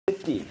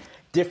50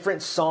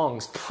 different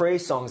songs,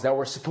 praise songs that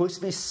were supposed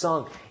to be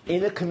sung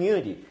in a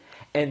community.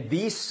 And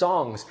these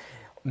songs,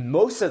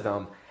 most of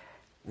them,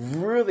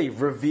 really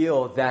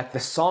reveal that the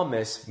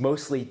psalmist,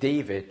 mostly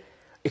David,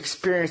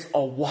 experienced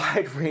a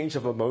wide range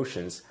of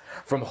emotions,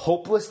 from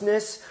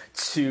hopelessness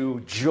to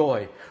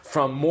joy,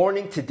 from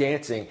mourning to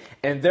dancing.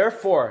 And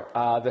therefore,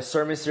 the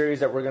sermon series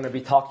that we're going to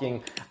be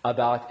talking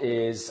about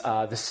is,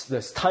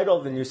 this title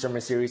of the new sermon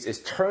series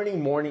is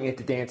Turning Mourning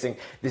into Dancing.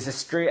 This is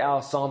straight out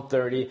of Psalm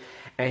 30.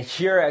 And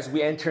here, as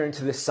we enter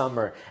into the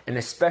summer, and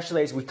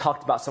especially as we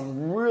talked about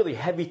some really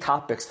heavy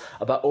topics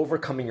about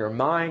overcoming your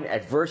mind,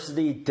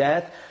 adversity,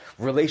 death,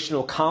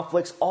 relational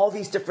conflicts, all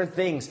these different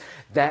things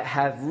that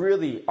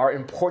are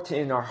important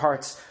in our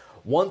hearts.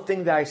 One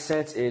thing that I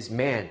sense is,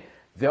 man,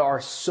 there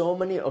are so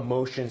many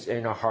emotions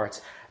in our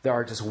hearts that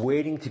are just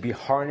waiting to be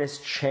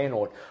harnessed,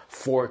 channeled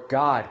for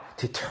God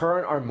to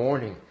turn our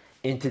mourning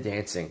into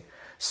dancing.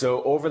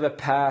 So over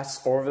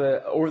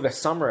the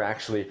summer,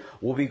 actually,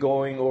 we'll be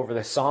going over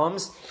the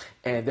Psalms,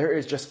 and there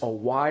is just a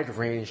wide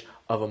range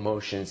of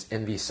emotions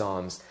in these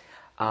Psalms.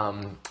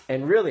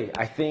 And really,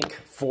 I think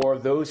for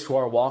those who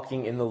are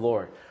walking in the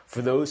Lord,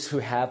 for those who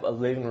have a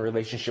living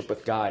relationship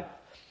with God,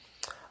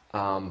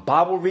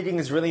 Bible reading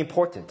is really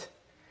important.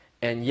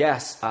 And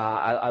yes,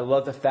 I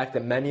love the fact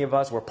that many of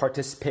us were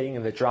participating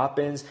in the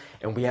drop-ins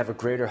and we have a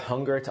greater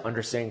hunger to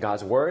understand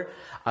God's Word.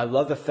 I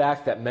love the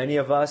fact that many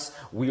of us,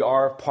 we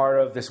are part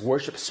of this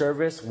worship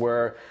service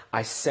where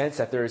I sense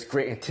that there is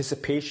great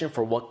anticipation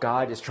for what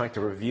God is trying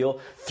to reveal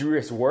through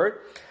His Word.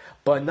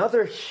 But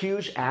another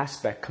huge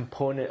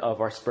component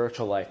of our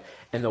spiritual life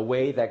and the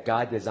way that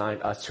God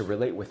designed us to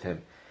relate with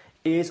Him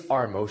is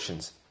our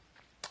emotions.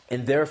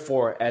 And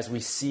therefore, as we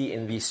see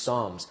in these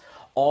Psalms,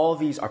 all of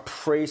these are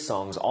praise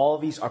songs, all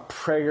of these are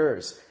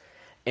prayers.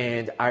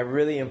 And I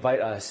really invite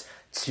us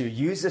to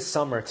use this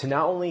summer to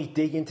not only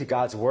dig into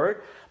God's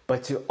Word,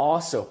 but to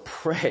also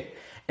pray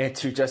and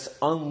to just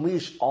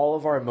unleash all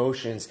of our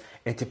emotions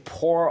and to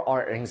pour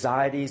our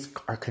anxieties,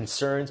 our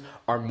concerns,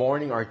 our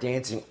mourning, our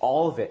dancing,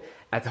 all of it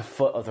at the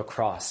foot of the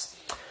cross.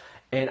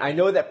 And I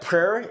know that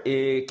prayer,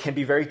 it can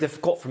be very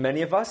difficult for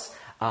many of us.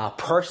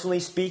 Personally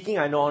speaking,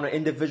 I know on an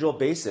individual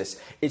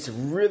basis, it's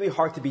really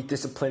hard to be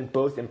disciplined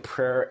both in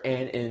prayer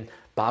and in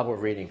Bible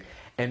reading.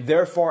 And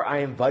therefore, I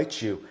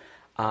invite you,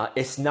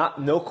 it's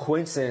no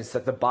coincidence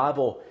that the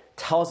Bible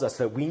tells us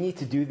that we need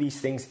to do these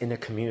things in a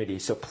community.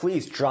 So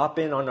please drop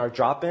in on our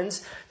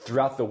drop-ins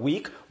throughout the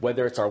week,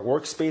 whether it's our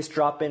workspace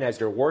drop-in as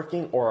you're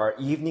working or our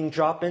evening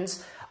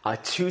drop-ins.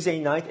 Tuesday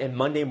night and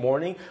Monday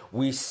morning,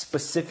 we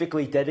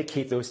specifically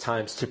dedicate those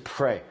times to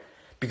pray.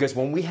 Because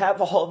when we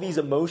have all these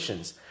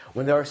emotions,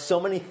 when there are so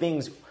many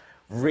things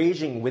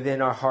raging within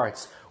our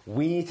hearts,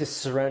 we need to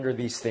surrender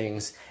these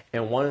things.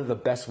 And one of the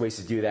best ways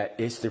to do that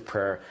is through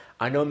prayer.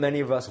 I know many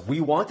of us,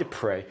 we want to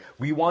pray.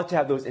 We want to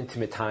have those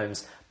intimate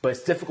times, but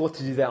it's difficult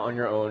to do that on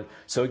your own.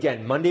 So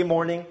again, Monday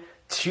morning,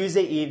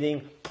 Tuesday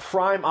evening,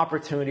 prime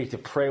opportunity to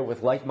pray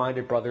with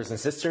like-minded brothers and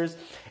sisters.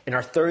 And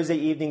our Thursday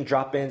evening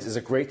drop-ins is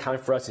a great time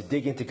for us to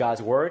dig into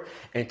God's Word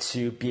and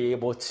to be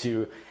able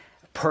to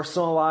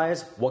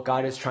personalize what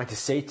God is trying to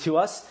say to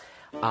us.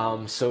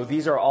 So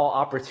these are all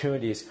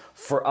opportunities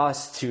for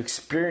us to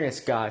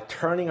experience God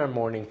turning our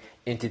mourning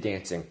into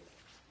dancing.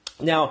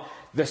 Now,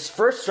 this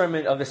first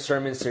sermon of the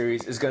sermon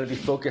series is going to be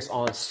focused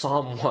on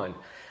Psalm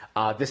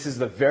 1. This is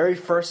the very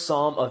first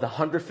psalm of the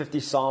 150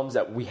 psalms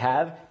that we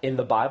have in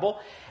the Bible.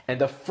 And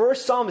the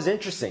first psalm is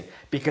interesting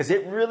because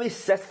it really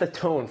sets the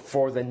tone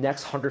for the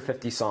next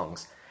 150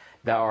 songs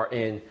that are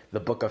in the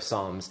book of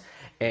Psalms.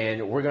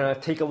 And we're going to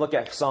take a look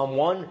at Psalm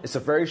 1. It's a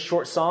very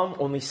short psalm,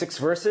 only 6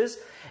 verses.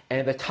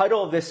 And the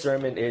title of this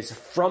sermon is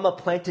From a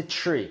Planted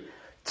Tree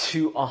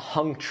to a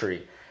Hung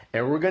Tree.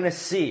 And we're going to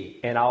see,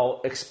 and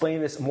I'll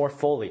explain this more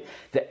fully,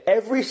 that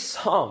every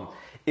psalm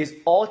is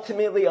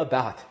ultimately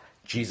about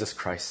Jesus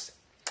Christ.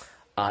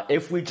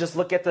 If we just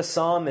look at the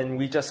psalm and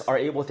we just are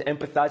able to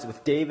empathize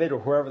with David or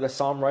whoever the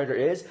psalm writer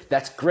is,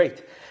 that's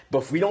great. But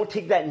if we don't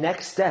take that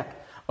next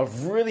step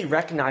of really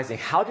recognizing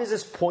how does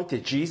this point to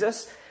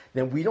Jesus,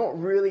 then we don't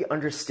really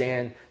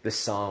understand the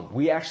psalm.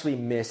 We actually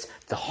miss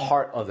the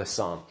heart of the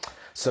psalm.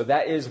 So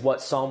that is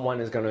what Psalm 1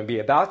 is going to be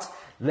about.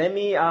 Let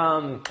me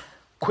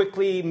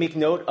quickly make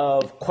note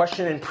of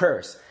question and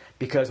prayers,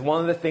 because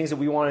one of the things that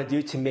we want to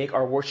do to make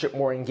our worship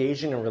more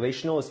engaging and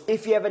relational is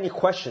if you have any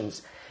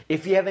questions,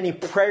 if you have any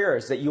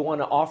prayers that you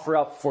want to offer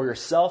up for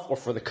yourself or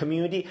for the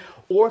community,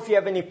 or if you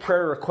have any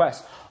prayer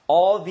requests,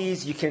 all of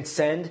these you can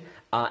send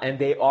and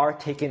they are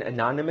taken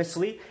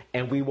anonymously,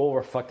 and we will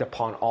reflect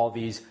upon all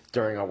these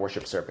during our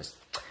worship service.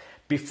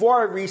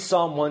 Before I read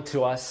Psalm 1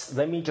 to us,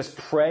 let me just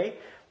pray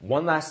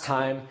one last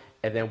time,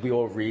 and then we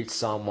will read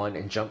Psalm 1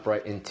 and jump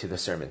right into the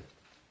sermon.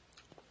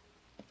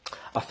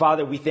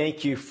 Father, we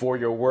thank you for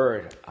your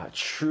word.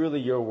 Truly,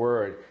 your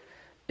word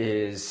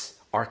is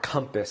our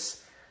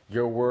compass.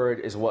 Your word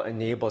is what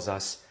enables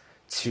us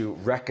to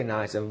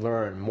recognize and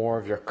learn more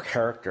of your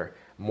character,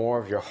 more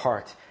of your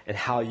heart, and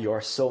how you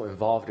are so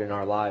involved in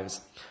our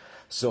lives.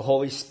 So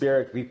Holy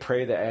Spirit, we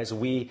pray that as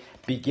we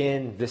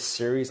begin this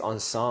series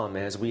on Psalm,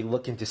 and as we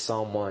look into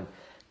Psalm 1,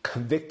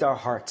 convict our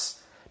hearts,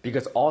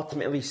 because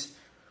ultimately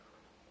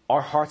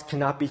our hearts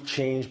cannot be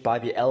changed by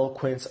the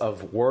eloquence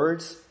of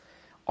words.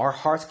 Our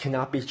hearts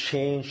cannot be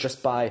changed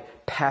just by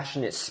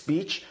passionate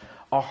speech.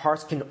 Our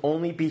hearts can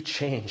only be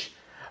changed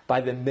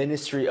by the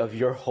ministry of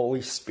your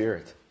Holy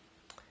Spirit.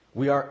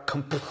 We are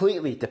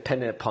completely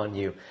dependent upon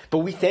you. But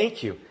we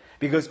thank you,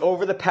 because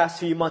over the past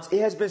few months,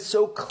 it has been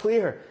so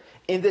clear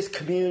in this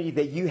community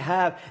that you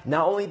have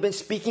not only been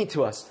speaking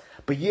to us,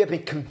 but you have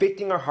been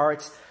convicting our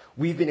hearts.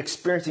 We've been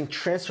experiencing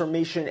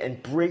transformation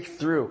and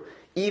breakthrough,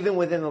 even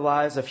within the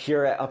lives of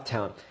here at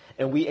Uptown.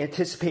 And we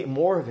anticipate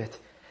more of it.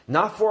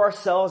 Not for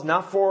ourselves,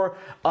 not for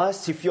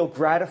us to feel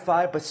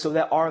gratified, but so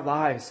that our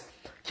lives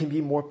can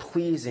be more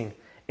pleasing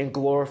and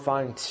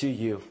glorifying to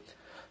you.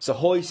 So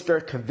Holy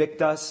Spirit,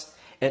 convict us,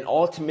 and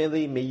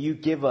ultimately may you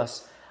give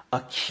us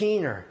a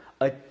keener,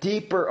 a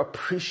deeper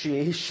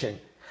appreciation,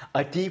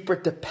 a deeper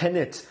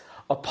dependence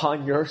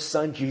upon your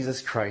Son,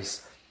 Jesus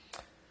Christ,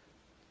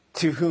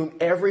 to whom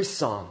every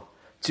psalm,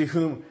 to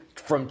whom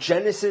from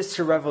Genesis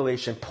to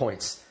Revelation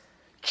points.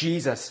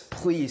 Jesus,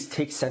 please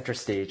take center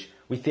stage.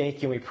 We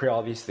thank you and we pray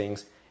all these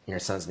things in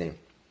your Son's name.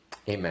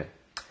 Amen.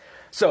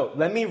 So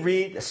let me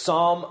read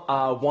Psalm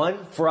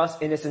 1 for us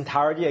in its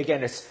entirety.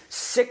 Again, it's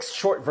 6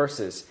 short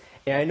verses.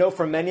 And I know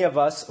for many of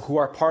us who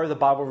are part of the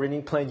Bible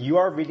reading plan, you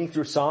are reading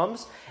through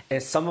Psalms.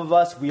 And some of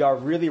us, we are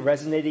really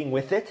resonating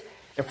with it.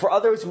 And for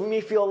others, we may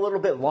feel a little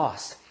bit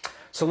lost.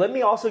 So let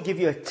me also give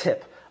you a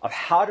tip of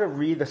how to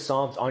read the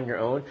Psalms on your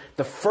own.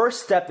 The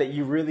first step that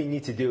you really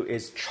need to do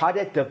is try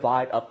to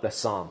divide up the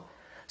Psalm.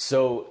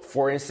 So,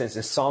 for instance,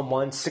 in Psalm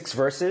 1, 6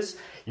 verses,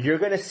 you're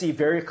going to see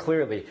very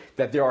clearly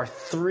that there are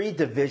 3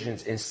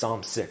 divisions in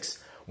Psalm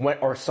 6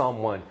 or Psalm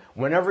 1.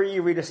 Whenever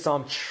you read a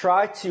Psalm,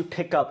 try to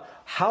pick up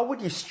how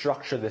would you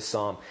structure this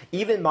Psalm.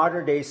 Even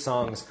modern day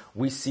songs,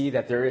 we see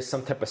that there is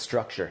some type of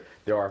structure.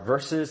 There are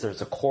verses,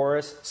 there's a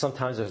chorus,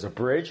 sometimes there's a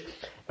bridge.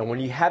 And when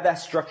you have that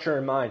structure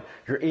in mind,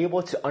 you're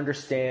able to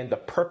understand the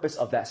purpose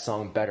of that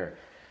song better.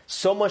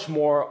 So much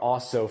more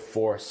also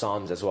for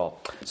Psalms as well.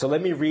 So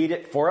let me read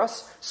it for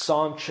us.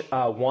 Psalm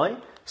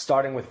 1,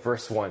 starting with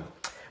verse 1.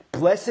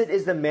 Blessed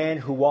is the man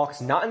who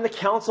walks not in the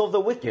counsel of the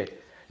wicked,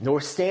 nor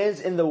stands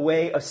in the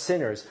way of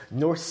sinners,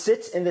 nor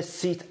sits in the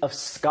seat of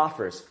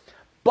scoffers.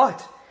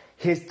 But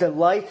his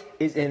delight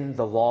is in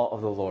the law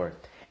of the Lord,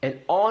 and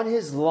on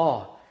his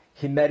law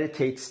he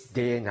meditates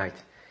day and night.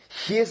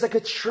 He is like a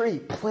tree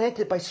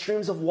planted by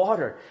streams of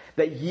water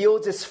that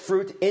yields its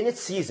fruit in its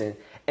season,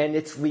 and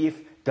its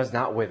leaf does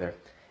not wither.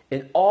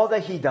 In all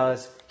that he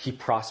does, he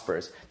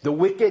prospers. The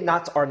wicked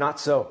are not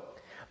so,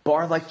 but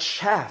are like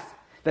chaff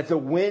that the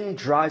wind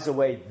drives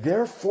away.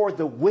 Therefore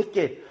the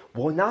wicked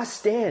will not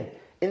stand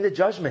in the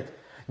judgment,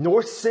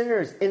 nor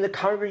sinners in the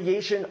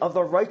congregation of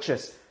the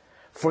righteous.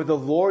 For the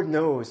Lord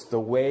knows the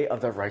way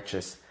of the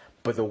righteous,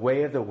 but the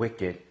way of the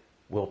wicked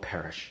will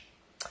perish.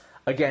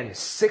 Again,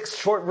 6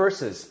 short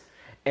verses,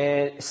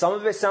 and some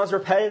of it sounds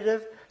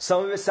repetitive.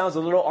 Some of it sounds a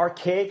little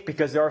archaic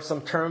because there are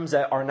some terms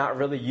that are not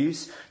really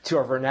used to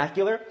our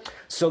vernacular.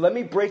 So let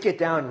me break it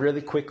down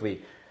really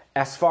quickly.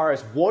 As far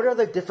as what are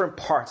the different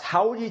parts,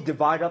 how would you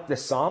divide up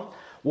this psalm?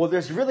 Well,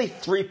 there's really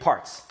 3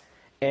 parts.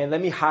 And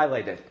let me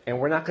highlight it. And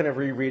we're not going to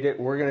reread it.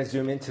 We're going to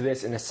zoom into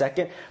this in a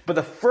second. But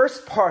the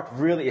first part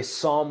really is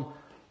Psalm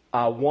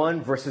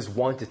 1, verses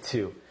 1 to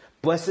 2.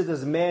 Blessed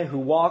is the man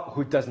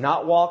who does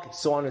not walk,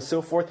 so on and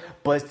so forth,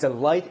 but his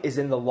delight is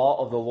in the law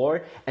of the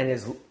Lord,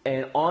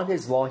 and on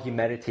his law he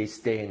meditates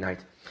day and night.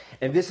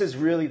 And this is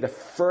really the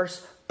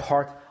first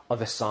part of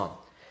the psalm.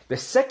 The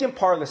second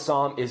part of the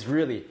psalm is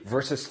really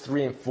verses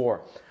 3 and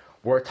 4,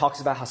 where it talks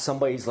about how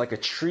somebody is like a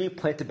tree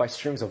planted by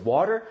streams of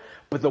water,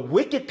 but the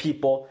wicked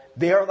people,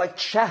 they are like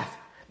chaff.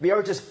 They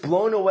are just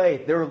blown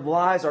away. Their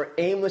lives are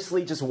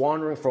aimlessly just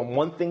wandering from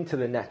one thing to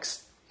the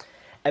next.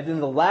 And then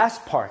the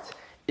last part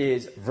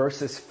is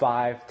verses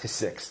 5 to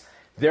 6.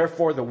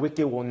 Therefore, the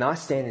wicked will not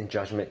stand in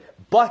judgment,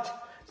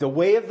 but the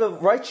way of the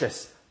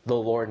righteous, the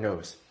Lord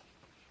knows.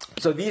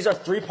 So these are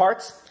 3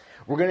 parts.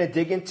 We're going to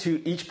dig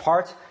into each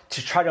part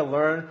to try to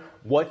learn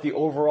what the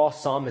overall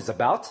psalm is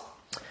about.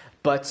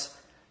 But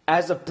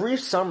as a brief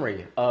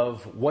summary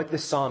of what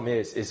this psalm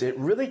is it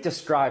really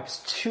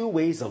describes 2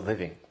 ways of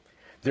living.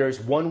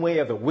 There's one way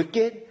of the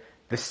wicked,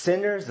 the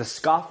sinners, the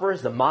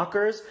scoffers, the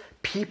mockers,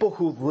 people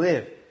who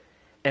live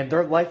and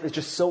their life is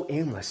just so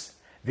aimless.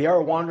 They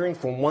are wandering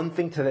from one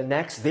thing to the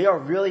next. They are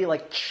really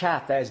like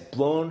chaff that is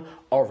blown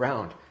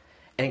around.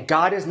 And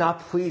God is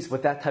not pleased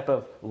with that type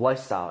of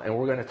lifestyle. And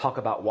we're going to talk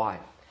about why.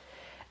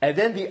 And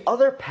then the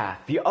other path,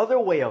 the other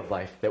way of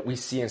life that we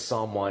see in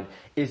Psalm 1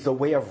 is the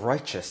way of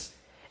righteous.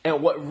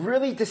 And what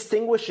really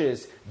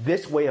distinguishes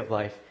this way of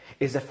life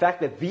is the fact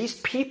that these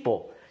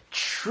people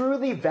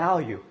truly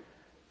value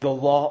the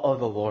law of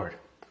the Lord.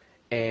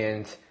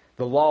 And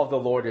the law of the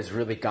Lord is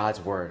really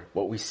God's word,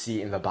 what we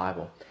see in the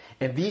Bible.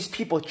 And these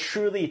people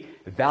truly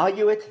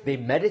value it. They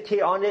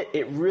meditate on it.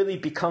 It really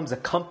becomes a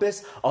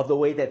compass of the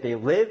way that they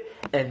live.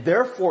 And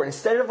therefore,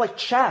 instead of like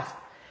chaff,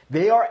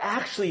 They are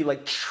actually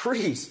like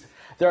trees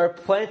that are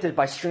planted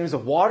by streams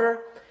of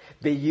water.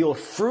 They yield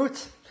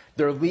fruit.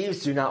 Their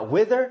leaves do not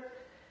wither.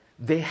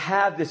 They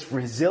have this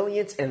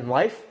resilience in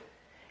life.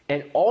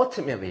 And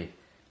ultimately,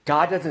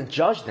 God doesn't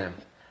judge them,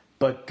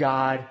 but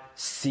God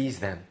sees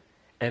them.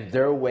 And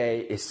their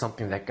way is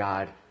something that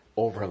God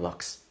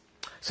overlooks.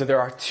 So there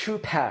are two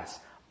paths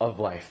of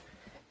life.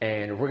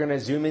 And we're going to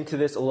zoom into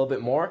this a little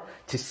bit more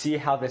to see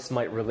how this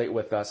might relate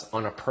with us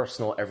on a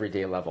personal,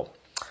 everyday level.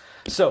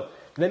 So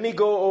let me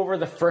go over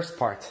the first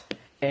part.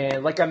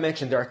 And like I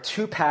mentioned, there are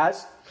two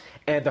paths.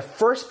 And the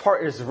first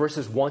part is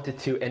verses 1 to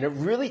 2. And it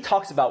really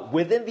talks about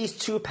within these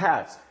two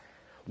paths,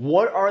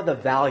 what are the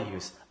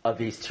values of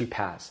these two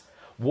paths?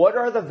 What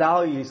are the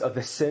values of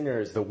the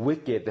sinners, the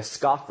wicked, the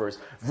scoffers,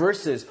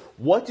 versus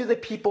what do the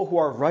people who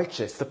are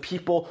righteous, the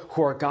people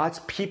who are God's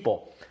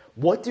people,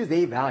 what do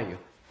they value?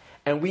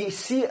 And we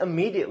see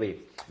immediately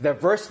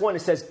that verse 1, it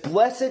says,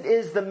 "Blessed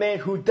is the man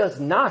who does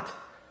not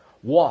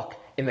walk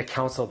in the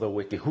counsel of the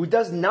wicked, who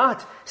does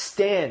not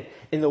stand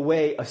in the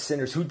way of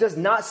sinners, who does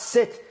not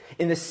sit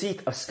in the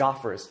seat of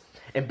scoffers."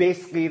 And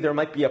basically, there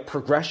might be a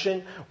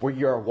progression where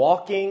you're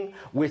walking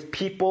with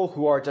people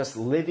who are just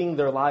living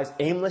their lives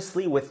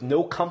aimlessly with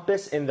no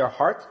compass in their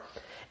heart.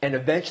 And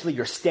eventually,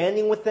 you're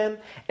standing with them.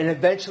 And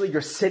eventually,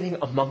 you're sitting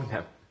among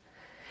them.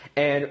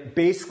 And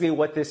basically,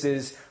 what this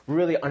is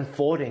really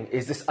unfolding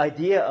is this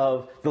idea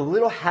of the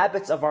little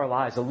habits of our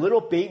lives, the little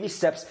baby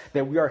steps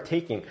that we are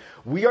taking.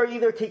 We are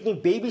either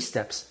taking baby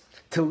steps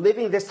to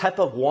living this type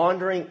of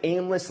wandering,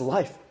 aimless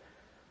life,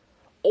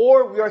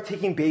 or we are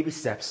taking baby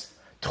steps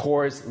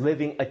towards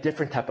living a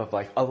different type of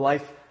life, a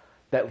life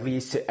that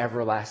leads to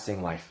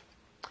everlasting life.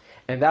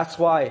 And that's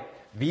why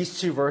these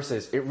two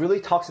verses, it really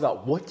talks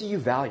about what do you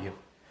value?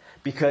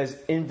 Because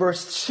in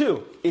verse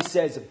 2, it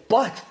says,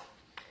 "But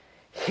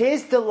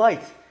his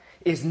delight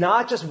is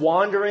not just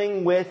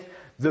wandering with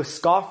the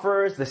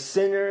scoffers, the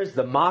sinners,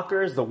 the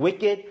mockers, the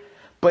wicked,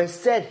 but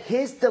instead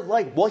his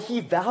delight, what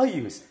he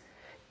values,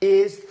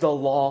 is the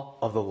law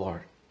of the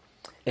Lord."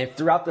 And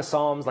throughout the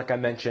Psalms, like I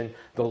mentioned,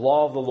 the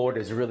law of the Lord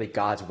is really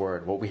God's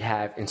word, what we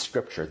have in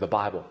Scripture, the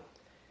Bible.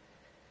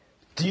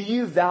 Do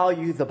you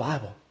value the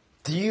Bible?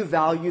 Do you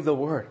value the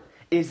word?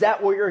 Is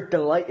that where your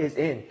delight is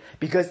in?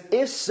 Because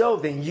if so,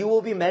 then you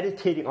will be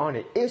meditating on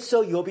it. If so,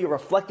 you'll be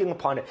reflecting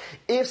upon it.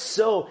 If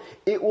so,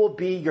 it will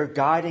be your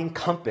guiding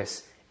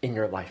compass in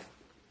your life.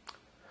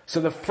 So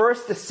the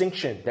first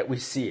distinction that we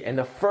see, and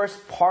the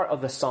first part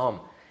of the Psalm,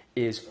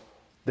 is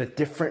the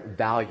different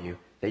value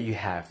that you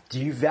have. Do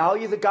you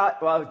value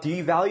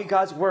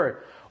God's word,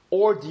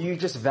 or do you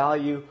just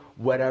value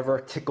whatever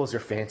tickles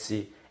your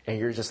fancy and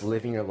you're just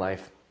living your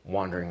life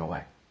wandering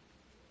away?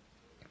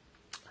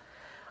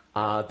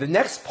 The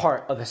next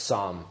part of the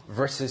Psalm,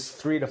 verses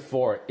 3 to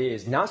 4,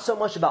 is not so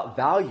much about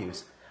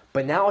values,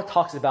 but now it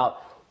talks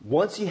about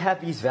once you have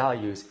these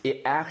values,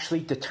 it actually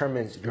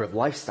determines your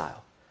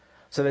lifestyle.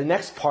 So the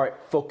next part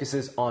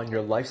focuses on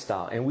your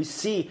lifestyle, and we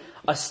see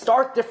a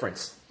stark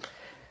difference.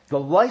 The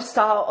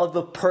lifestyle of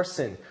the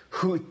person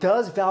who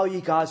does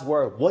value God's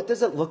word, what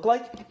does it look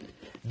like?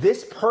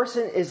 This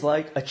person is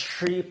like a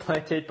tree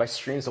planted by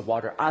streams of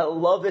water. I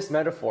love this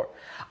metaphor.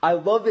 I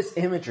love this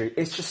imagery.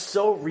 It's just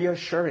so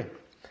reassuring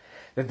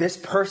that this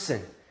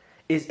person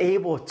is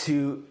able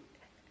to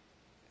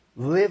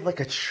live like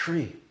a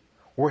tree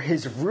where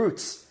his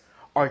roots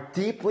are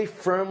deeply,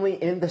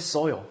 firmly in the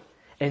soil.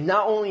 And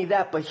not only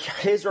that, but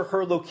his or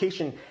her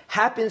location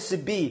happens to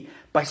be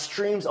by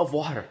streams of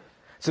water.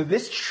 So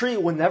this tree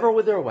will never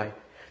wither away.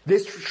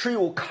 This tree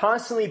will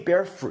constantly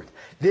bear fruit.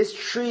 This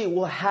tree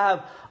will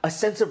have a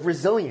sense of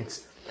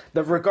resilience.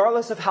 That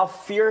regardless of how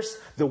fierce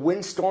the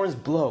windstorms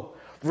blow,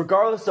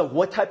 regardless of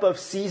what type of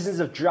seasons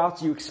of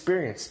droughts you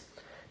experience,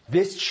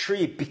 this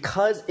tree,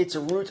 because its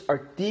roots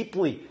are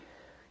deeply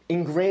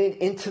ingrained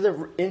into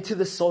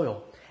the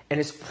soil and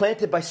is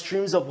planted by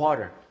streams of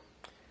water,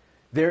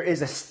 there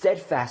is a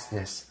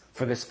steadfastness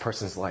for this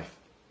person's life.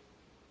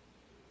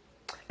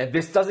 And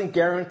this doesn't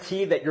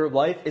guarantee that your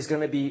life is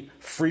going to be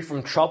free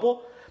from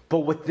trouble. But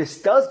what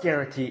this does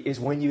guarantee is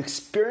when you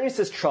experience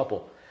this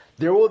trouble,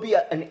 there will be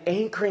an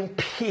anchoring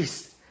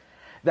peace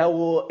that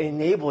will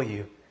enable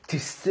you to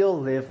still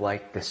live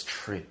like this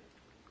tree.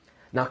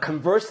 Now,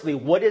 conversely,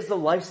 what is the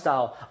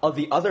lifestyle of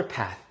the other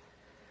path?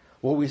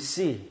 Well, we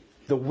see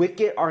the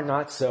wicked are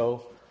not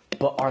so,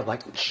 but are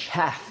like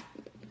chaff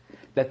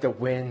that the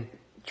wind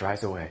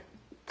drives away.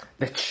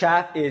 The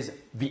chaff is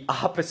the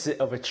opposite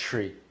of a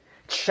tree.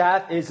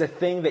 Chaff is a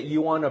thing that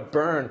you want to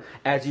burn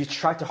as you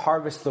try to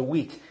harvest the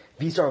wheat.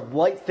 These are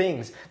light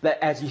things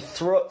that as you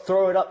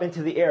throw it up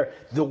into the air,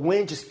 the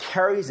wind just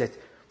carries it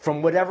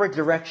from whatever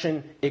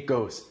direction it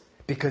goes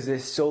because it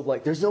is so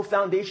light. There's no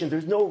foundation.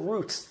 There's no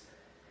roots.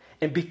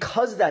 And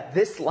because of that,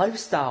 this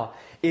lifestyle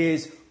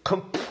is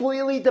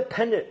completely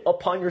dependent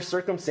upon your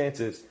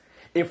circumstances.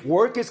 If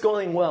work is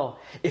going well,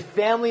 if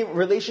family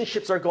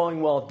relationships are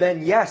going well,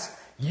 then yes,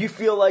 you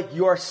feel like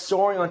you are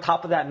soaring on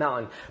top of that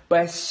mountain.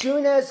 But as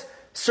soon as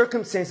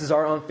circumstances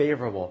are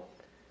unfavorable,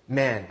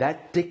 man,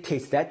 that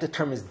dictates, that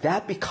determines,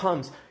 that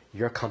becomes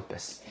your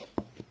compass.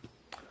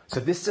 So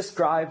this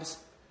describes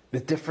the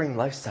differing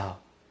lifestyle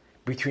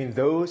between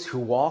those who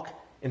walk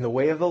in the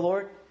way of the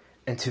Lord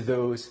and to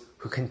those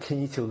who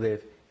continue to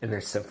live in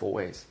their sinful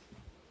ways.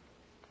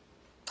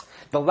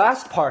 The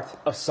last part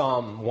of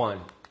Psalm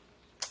 1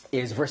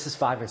 is verses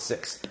 5 and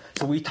 6.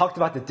 So we talked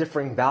about the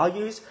differing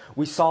values.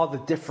 We saw the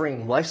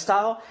differing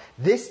lifestyle.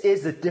 This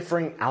is the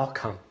differing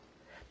outcome.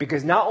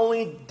 Because not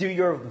only do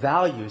your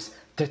values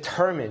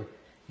determine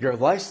your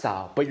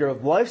lifestyle, but your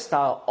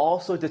lifestyle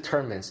also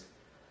determines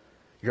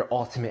your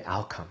ultimate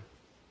outcome.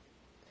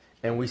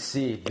 And we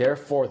see,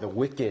 therefore, the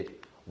wicked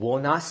will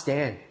not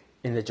stand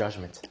in the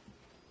judgment.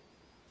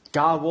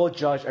 God will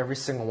judge every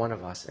single one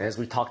of us. And as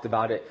we talked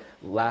about it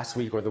last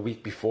week or the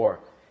week before,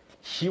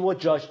 He will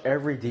judge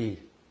every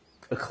deed.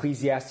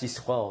 Ecclesiastes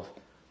 12,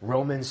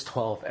 Romans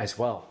 12 as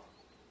well.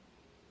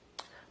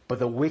 But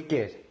the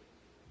wicked,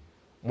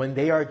 when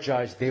they are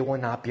judged, they will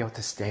not be able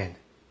to stand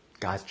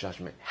God's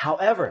judgment.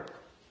 However,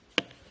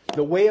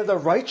 the way of the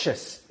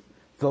righteous,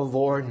 the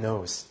Lord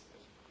knows.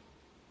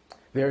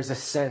 There is a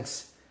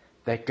sense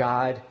that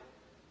God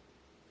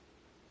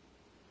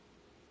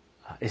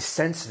is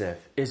sensitive,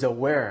 is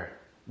aware,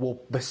 will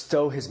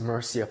bestow His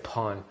mercy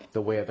upon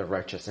the way of the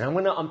righteous. And I'm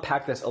going to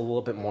unpack this a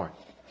little bit more.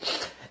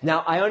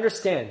 Now, I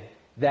understand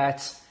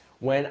that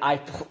when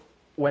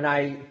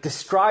I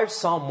describe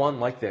Psalm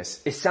 1 like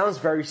this, it sounds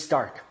very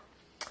stark.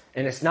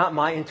 And it's not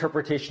my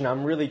interpretation.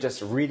 I'm really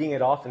just reading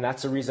it off, and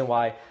that's the reason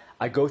why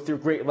I go through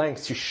great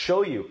lengths to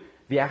show you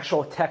the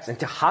actual text and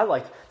to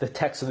highlight the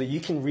text so that you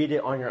can read it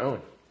on your own.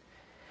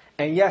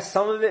 And yes,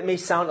 some of it may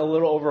sound a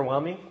little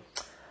overwhelming.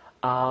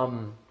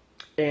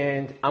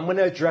 And I'm going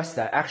to address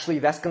that. Actually,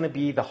 that's going to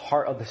be the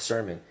heart of the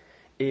sermon.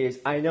 Is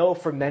I know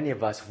for many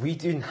of us, we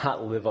do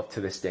not live up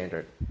to this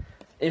standard.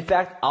 In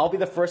fact, I'll be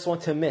the first one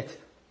to admit,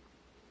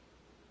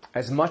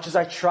 as much as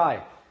I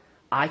try,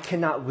 I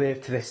cannot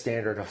live to the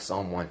standard of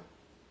Psalm 1.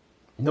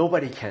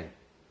 Nobody can,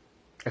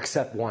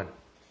 except one.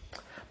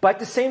 But at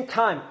the same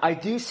time, I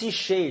do see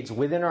shades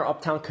within our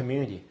Uptown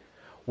community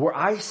where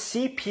I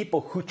see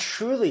people who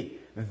truly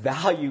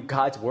value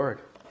God's Word.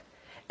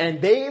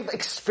 And they've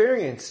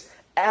experienced,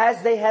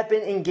 as they have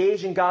been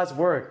engaged in God's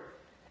Word,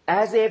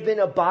 as they have been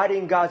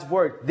abiding in God's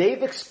Word,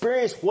 they've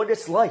experienced what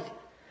it's like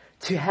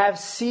to have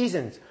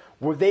seasons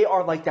where they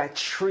are like that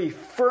tree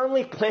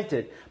firmly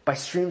planted by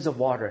streams of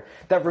water.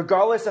 That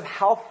regardless of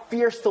how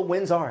fierce the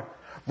winds are,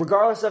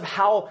 regardless of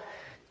how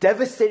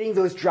devastating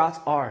those droughts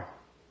are,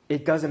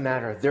 it doesn't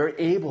matter. They're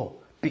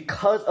able,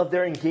 because of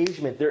their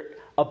engagement, they're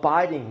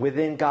abiding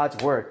within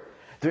God's Word.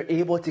 They're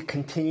able to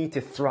continue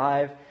to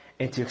thrive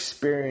and to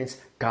experience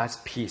God's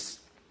peace.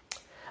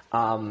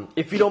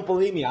 If you don't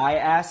believe me, I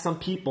asked some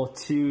people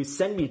to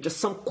send me just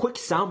some quick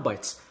sound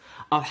bites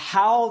of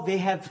how they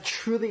have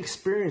truly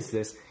experienced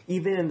this,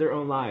 even in their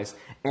own lives.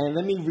 And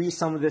let me read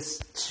some of this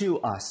to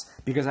us,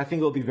 because I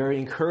think it will be very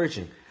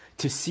encouraging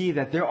to see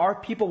that there are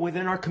people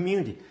within our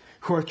community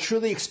who are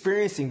truly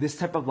experiencing this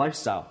type of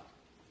lifestyle.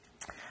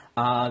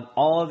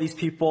 All of these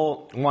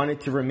people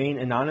wanted to remain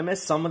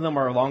anonymous. Some of them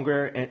are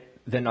longer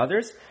than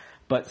others,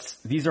 but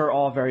these are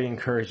all very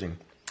encouraging.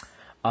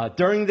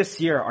 During this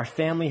year, our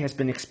family has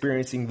been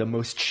experiencing the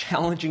most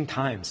challenging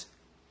times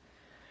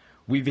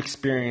we've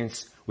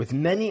experienced, with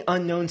many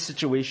unknown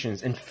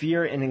situations and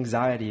fear and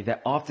anxiety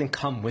that often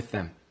come with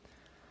them.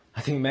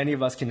 I think many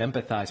of us can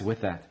empathize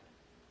with that.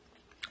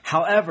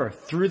 However,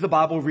 through the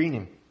Bible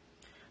reading,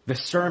 the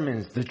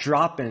sermons, the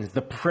drop-ins,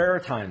 the prayer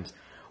times,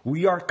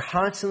 we are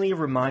constantly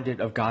reminded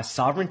of God's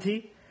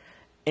sovereignty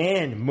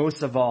and,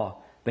 most of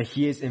all, that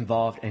He is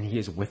involved and He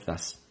is with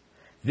us.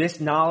 This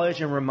knowledge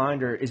and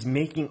reminder is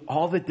making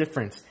all the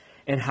difference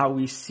in how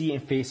we see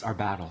and face our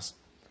battles.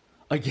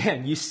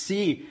 Again, you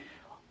see,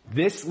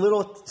 this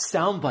little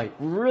soundbite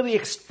really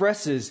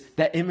expresses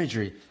that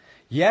imagery.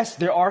 Yes,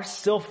 there are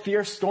still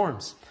fierce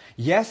storms.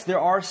 Yes, there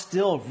are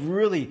still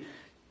really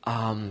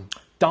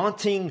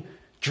daunting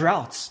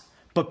droughts.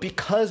 But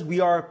because we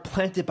are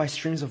planted by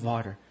streams of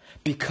water,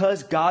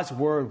 because God's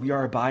Word we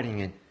are abiding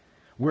in,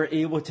 we're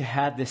able to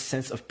have this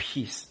sense of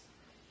peace.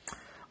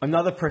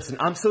 Another person,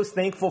 I'm so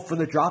thankful for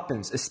the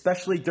drop-ins,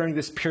 especially during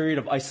this period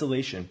of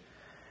isolation.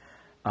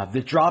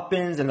 The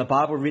drop-ins and the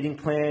Bible reading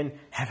plan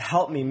have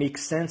helped me make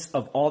sense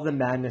of all the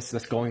madness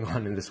that's going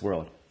on in this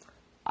world.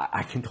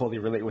 I can totally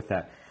relate with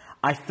that.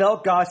 I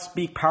felt God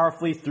speak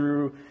powerfully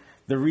through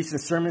the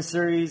recent sermon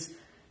series.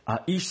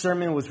 Each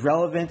sermon was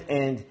relevant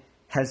and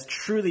has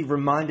truly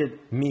reminded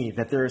me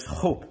that there is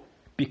hope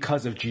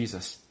because of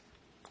Jesus.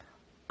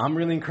 I'm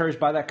really encouraged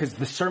by that because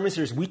the sermon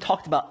series, we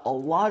talked about a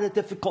lot of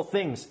difficult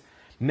things,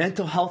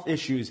 mental health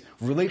issues,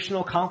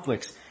 relational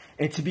conflicts,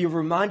 and to be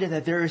reminded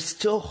that there is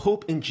still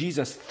hope in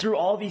Jesus through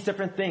all these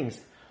different things.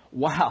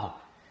 Wow,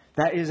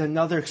 that is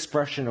another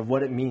expression of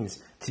what it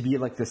means to be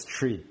like this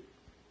tree.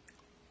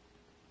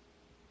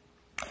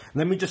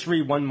 Let me just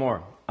read one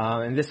more.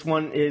 And this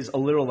one is a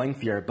little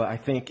lengthier, but I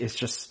think it's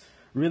just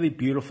really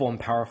beautiful and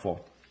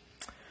powerful.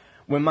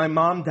 When my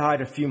mom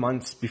died a few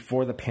months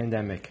before the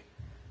pandemic,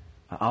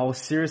 I was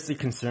seriously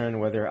concerned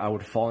whether I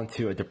would fall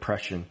into a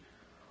depression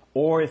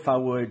or if I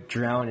would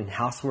drown in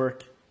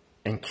housework,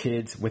 and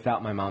kids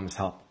without my mom's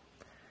help,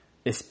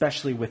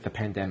 especially with the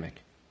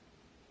pandemic.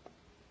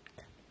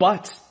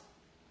 But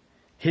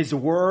His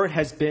word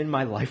has been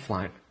my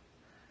lifeline.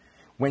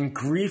 When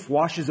grief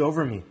washes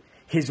over me,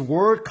 His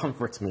word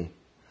comforts me.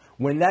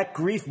 When that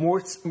grief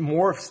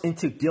morphs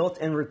into guilt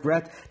and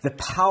regret, the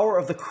power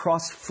of the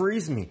cross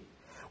frees me.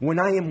 When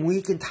I am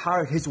weak and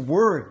tired, His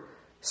word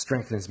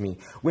strengthens me.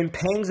 When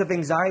pangs of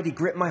anxiety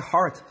grip my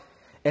heart,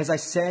 as I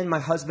send my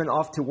husband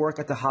off to work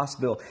at the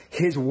hospital,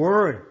 His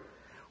word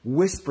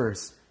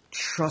whispers,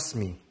 trust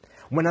me.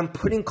 When I'm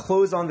putting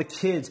clothes on the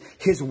kids,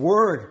 His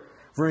word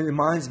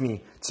reminds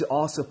me to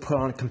also put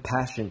on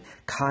compassion,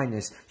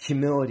 kindness,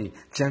 humility,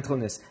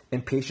 gentleness,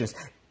 and patience.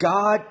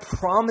 God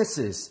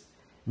promises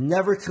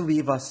never to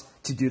leave us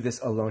to do this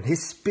alone.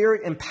 His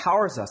Spirit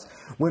empowers us.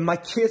 When my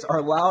kids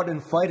are loud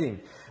and fighting,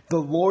 the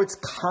Lord's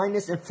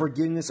kindness and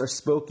forgiveness are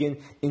spoken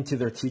into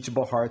their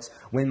teachable hearts.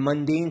 When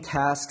mundane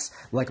tasks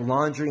like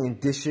laundry and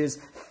dishes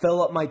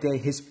fill up my day,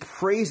 His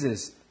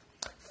praises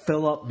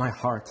fill up my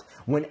heart.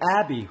 When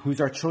Abby,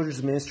 who's our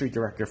children's ministry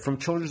director from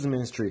children's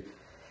ministry,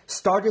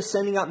 started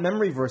sending out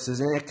memory verses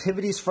and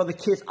activities for the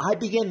kids, I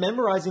began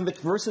memorizing the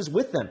verses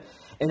with them.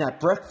 And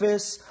at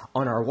breakfast,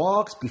 on our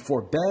walks,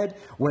 before bed,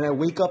 when I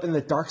wake up in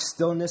the dark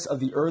stillness of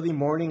the early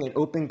morning and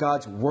open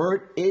God's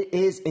word, it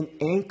is an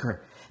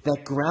anchor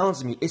that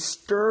grounds me. It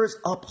stirs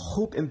up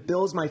hope and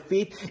builds my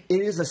faith.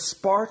 It is a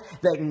spark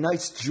that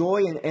ignites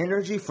joy and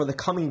energy for the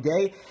coming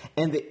day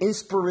and the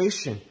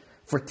inspiration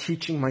for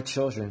teaching my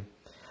children.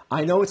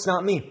 I know it's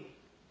not me,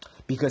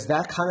 because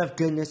that kind of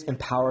goodness and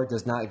power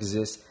does not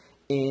exist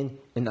in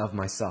and of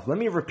myself. Let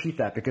me repeat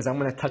that, because I'm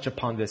going to touch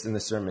upon this in the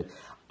sermon.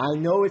 I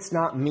know it's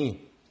not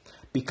me,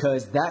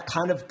 because that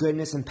kind of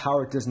goodness and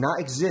power does not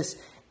exist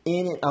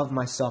in and of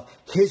myself.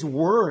 His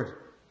word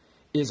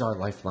is our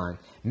lifeline.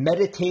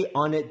 Meditate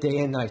on it day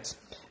and night.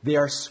 They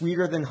are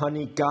sweeter than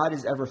honey. God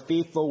is ever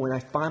faithful. When I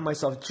find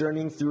myself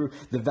journeying through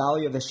the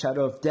valley of the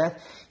shadow of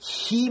death,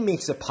 He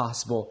makes it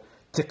possible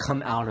to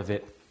come out of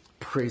it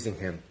praising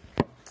Him.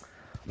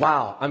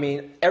 Wow. I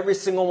mean, every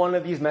single one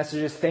of these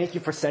messages, thank you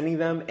for sending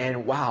them.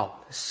 And wow,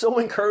 so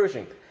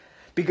encouraging.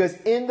 Because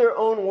in their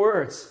own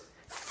words,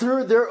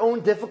 through their own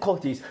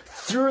difficulties,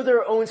 through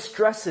their own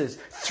stresses,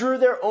 through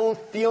their own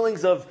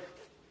feelings of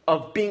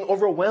being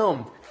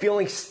overwhelmed,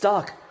 feeling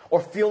stuck,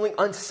 or feeling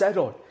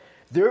unsettled,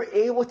 they're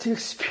able to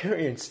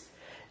experience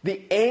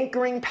the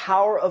anchoring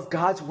power of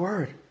God's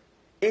word.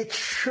 It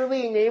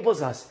truly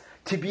enables us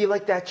to be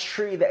like that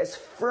tree that is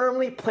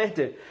firmly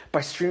planted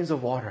by streams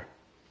of water.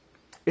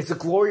 It's a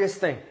glorious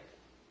thing.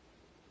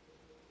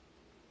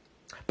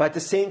 But at the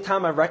same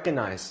time, I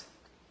recognize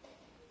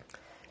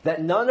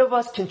that none of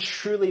us can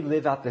truly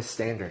live out this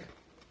standard.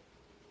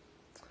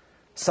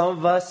 Some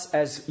of us,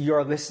 as you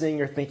are listening,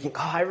 you're thinking,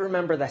 oh, I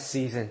remember that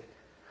season.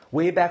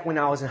 Way back when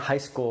I was in high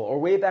school, or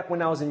way back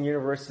when I was in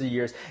university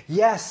years.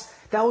 Yes,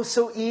 that was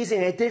so easy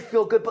and it did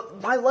feel good,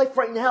 but my life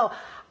right now,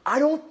 I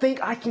don't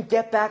think I can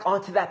get back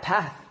onto that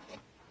path.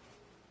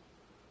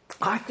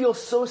 I feel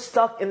so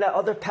stuck in that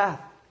other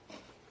path.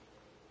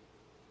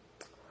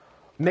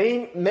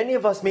 Many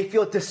of us may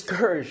feel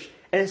discouraged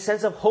and a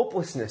sense of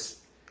hopelessness.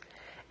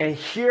 And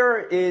here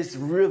is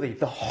really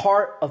the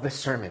heart of the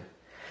sermon.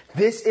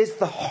 This is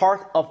the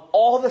heart of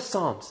all the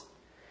Psalms.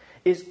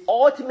 Is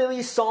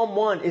ultimately Psalm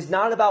 1 is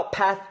not about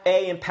path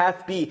A and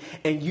path B,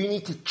 and you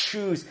need to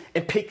choose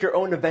and pick your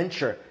own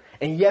adventure.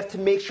 And you have to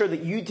make sure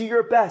that you do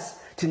your best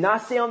to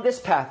not stay on this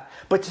path,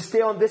 but to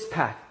stay on this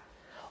path.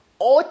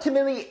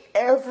 Ultimately,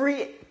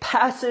 every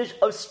passage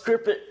of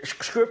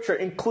scripture,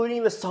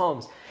 including the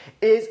Psalms,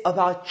 is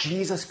about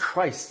Jesus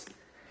Christ.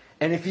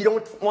 And if you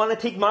don't want to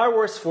take my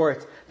words for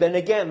it, then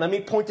again, let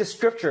me point to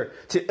scripture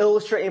to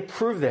illustrate and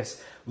prove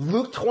this.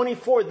 Luke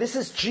 24, this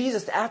is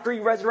Jesus after He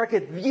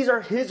resurrected. These are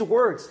His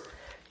words.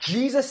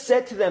 Jesus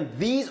said to them,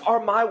 these are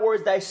my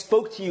words that I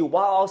spoke to you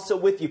while also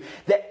with you,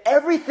 that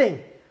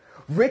everything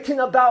written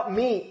about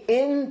me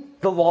in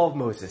the law of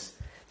Moses,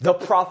 the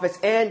prophets,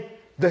 and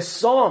the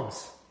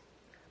Psalms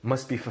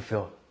must be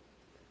fulfilled.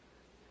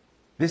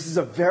 This is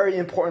a very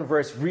important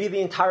verse. Read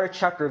the entire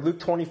chapter, Luke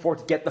 24,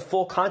 to get the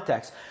full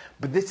context.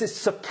 But this is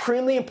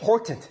supremely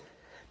important,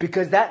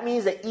 because that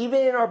means that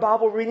even in our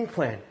Bible reading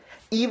plan,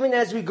 even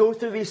as we go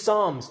through these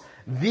Psalms,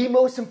 the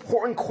most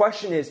important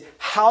question is,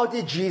 how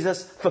did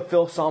Jesus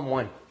fulfill Psalm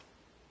 1?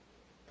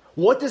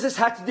 What does this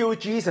have to do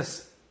with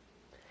Jesus?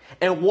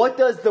 And what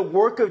does the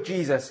work of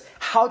Jesus,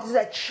 how does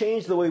that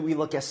change the way we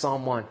look at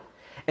Psalm 1?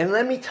 And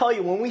let me tell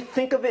you, when we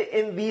think of it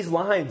in these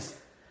lines,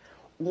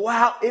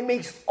 wow, it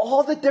makes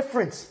all the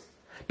difference.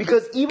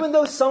 Because even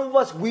though some of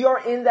us, we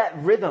are in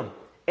that rhythm,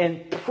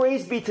 and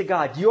praise be to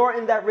God, you are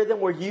in that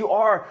rhythm where you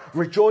are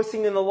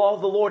rejoicing in the law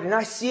of the Lord. And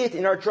I see it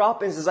in our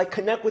drop-ins as I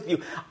connect with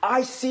you.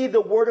 I see the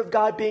word of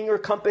God being your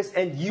compass,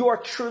 and you are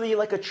truly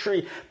like a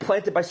tree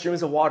planted by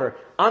streams of water.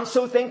 I'm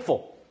so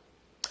thankful.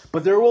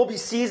 But there will be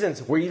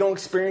seasons where you don't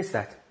experience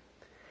that.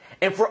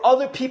 And for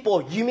other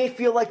people, you may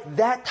feel like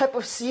that type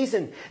of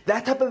season,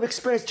 that type of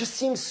experience just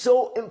seems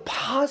so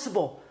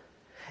impossible.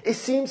 It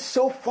seems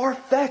so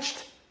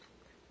far-fetched.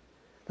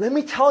 Let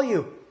me tell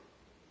you,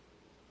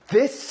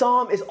 This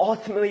psalm is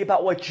ultimately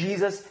about what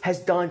Jesus has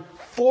done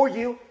for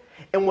you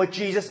and what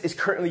Jesus is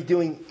currently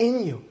doing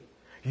in you.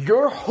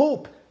 Your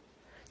hope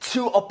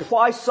to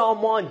apply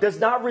Psalm 1 does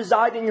not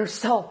reside in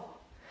yourself.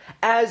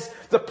 As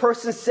the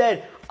person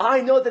said,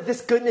 I know that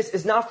this goodness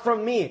is not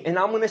from me, and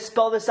I'm going to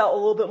spell this out a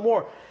little bit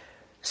more.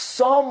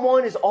 Psalm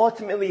 1 is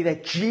ultimately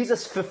that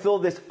Jesus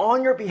fulfilled this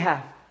on your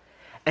behalf,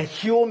 and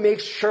He will make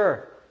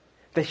sure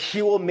that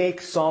He will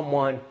make Psalm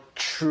 1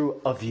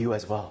 true of you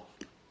as well.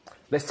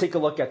 Let's take a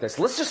look at this.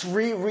 Let's just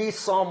reread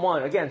Psalm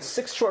 1. Again,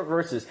 6 short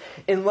verses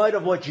in light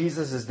of what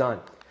Jesus has done.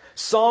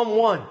 Psalm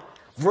 1,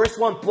 verse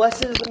 1,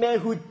 Blessed is the man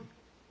who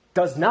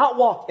does not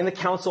walk in the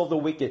counsel of the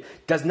wicked,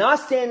 does not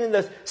stand in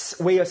the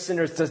way of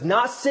sinners, does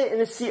not sit in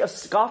the seat of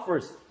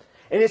scoffers.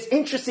 And it's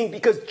interesting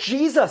because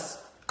Jesus,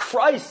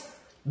 Christ,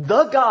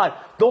 the God,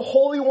 the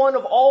Holy One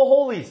of all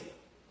holies,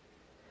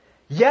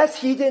 yes,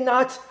 He did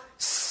not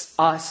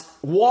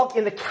walk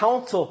in the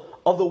counsel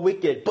of the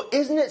wicked, but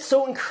isn't it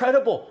so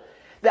incredible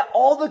that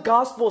all the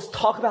Gospels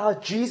talk about how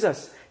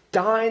Jesus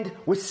dined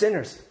with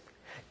sinners,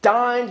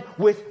 dined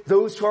with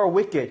those who are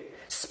wicked,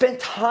 spent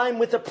time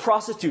with the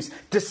prostitutes,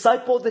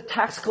 discipled the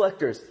tax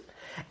collectors.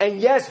 And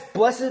yes,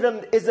 blessed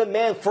is the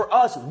man. For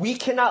us, we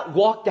cannot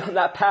walk down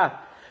that path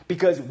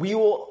because we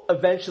will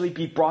eventually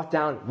be brought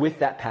down with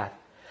that path.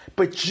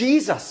 But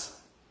Jesus,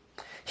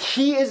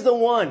 He is the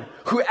one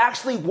who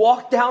actually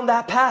walked down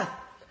that path.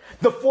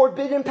 The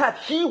forbidden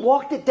path. He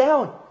walked it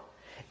down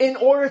in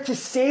order to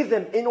save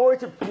them, in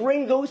order to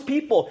bring those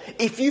people.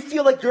 If you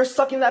feel like you're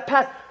stuck in that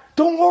path,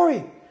 don't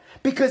worry.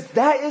 Because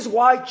that is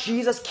why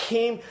Jesus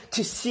came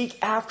to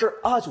seek after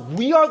us.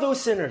 We are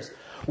those sinners.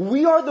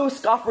 We are those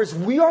scoffers.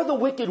 We are the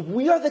wicked.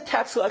 We are the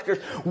tax collectors.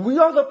 We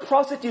are the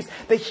prostitutes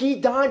that He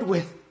dined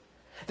with,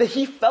 that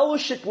He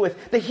fellowshiped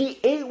with, that He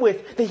ate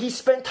with, that He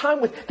spent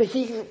time with, that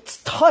He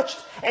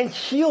touched and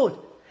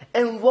healed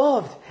and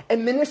loved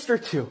and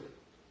ministered to.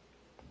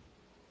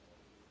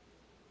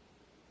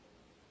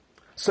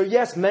 So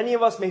yes, many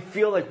of us may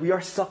feel like we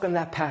are stuck on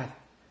that path.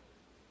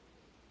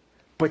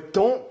 But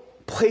don't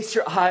place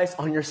your eyes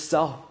on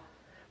yourself.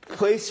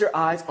 Place your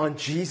eyes on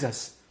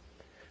Jesus,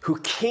 who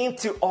came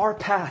to our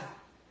path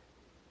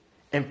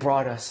and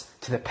brought us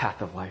to the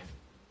path of life.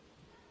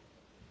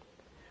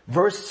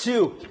 Verse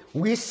 2,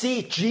 we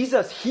see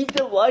Jesus, He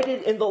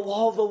delighted in the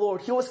law of the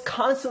Lord. He was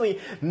constantly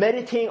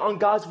meditating on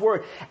God's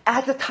word.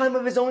 At the time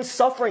of His own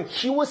suffering,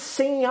 He was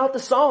singing out the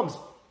Psalms.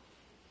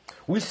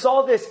 We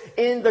saw this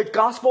in the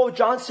Gospel of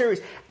John series.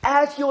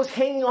 As He was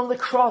hanging on the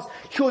cross,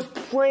 He was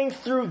praying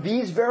through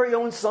these very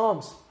own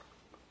Psalms.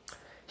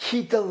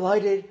 He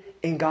delighted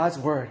in God's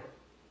word.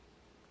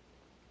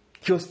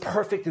 He was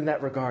perfect in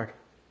that regard.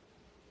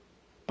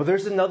 But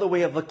there's another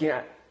way of looking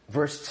at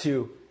verse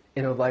 2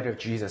 in the light of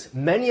Jesus.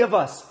 Many of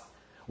us,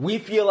 we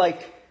feel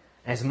like,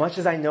 as much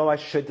as I know I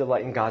should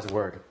delight in God's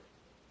word,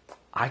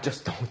 I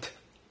just don't.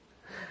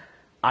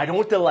 I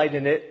don't delight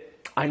in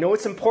it. I know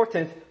it's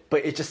important,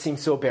 but it just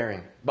seems so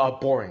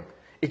boring.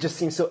 It just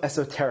seems so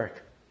esoteric.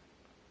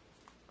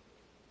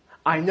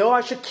 I know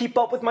I should keep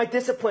up with my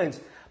disciplines,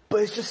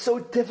 but it's just so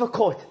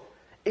difficult.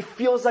 It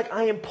feels like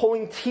I am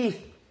pulling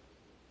teeth.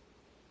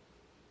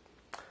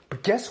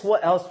 But guess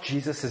what else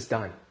Jesus has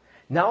done?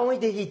 Not only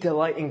did He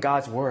delight in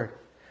God's word,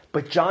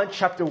 but John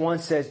chapter 1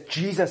 says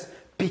Jesus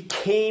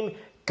became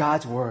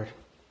God's word.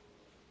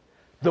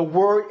 The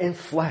word in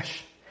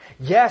flesh.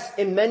 Yes,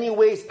 in many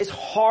ways, it's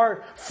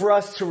hard for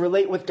us to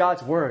relate with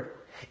God's word.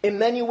 In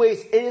many ways,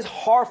 it is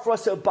hard for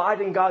us to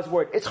abide in God's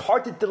word. It's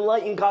hard to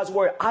delight in God's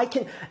word. I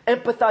can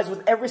empathize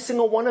with every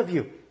single one of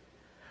you.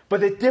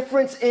 But the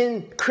difference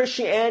in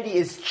Christianity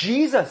is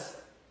Jesus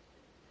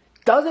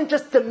doesn't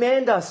just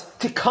demand us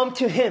to come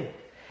to Him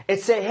and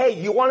say,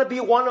 hey, you want to be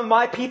one of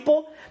my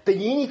people? Then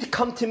you need to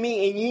come to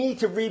me and you need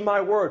to read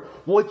my word.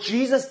 What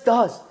Jesus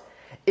does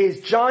is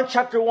John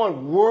chapter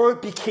 1,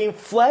 word became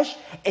flesh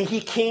and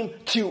He came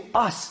to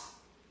us.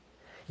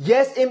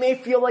 Yes, it may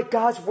feel like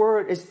God's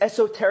word is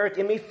esoteric.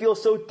 It may feel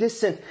so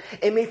distant.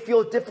 It may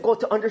feel difficult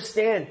to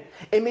understand.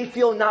 It may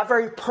feel not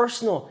very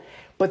personal.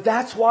 But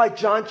that's why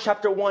John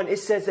chapter 1, it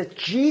says that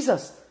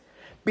Jesus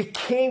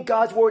became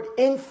God's word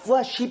in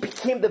flesh. He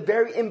became the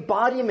very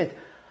embodiment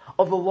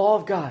of the law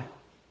of God.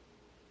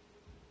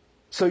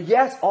 So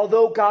yes,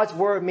 although God's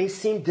word may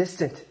seem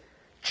distant,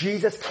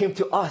 Jesus came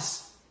to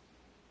us.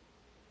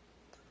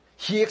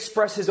 He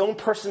expressed His own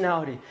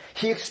personality.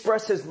 He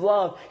expressed His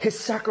love, His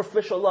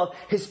sacrificial love,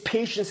 His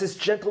patience, His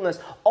gentleness,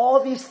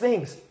 all these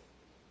things,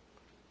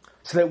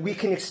 so that we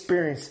can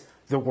experience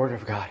the Word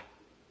of God.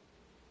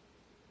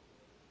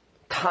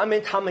 Time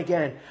and time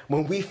again,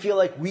 when we feel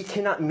like we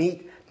cannot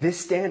meet this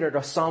standard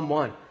of Psalm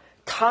 1,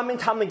 time and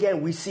time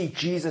again, we see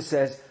Jesus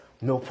says,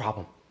 no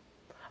problem.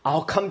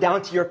 I'll come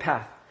down to your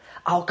path.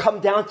 I'll come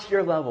down to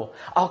your level.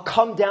 I'll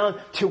come down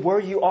to where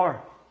you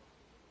are.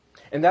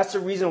 And that's the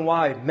reason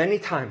why many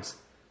times,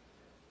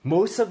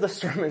 most of the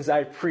sermons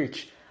I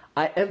preach,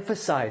 I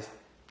emphasize,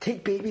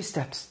 take baby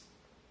steps.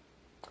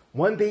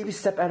 One baby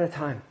step at a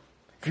time.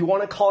 If you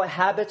want to call it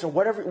habits or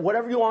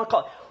whatever you want to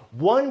call it,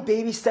 one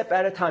baby step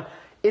at a time.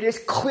 It is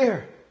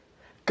clear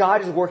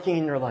God is working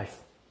in your life.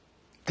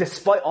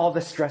 Despite all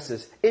the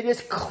stresses, it is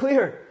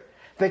clear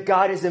that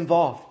God is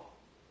involved.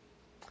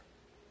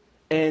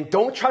 And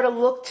don't try to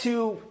look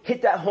to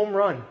hit that home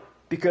run,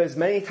 because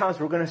many times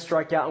we're going to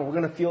strike out and we're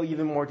going to feel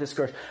even more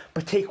discouraged.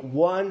 But take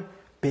one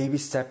baby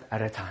step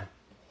at a time.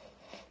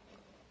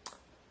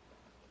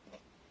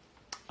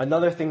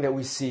 Another thing that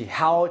we see,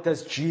 how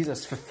does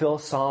Jesus fulfill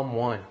Psalm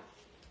 1?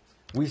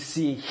 We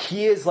see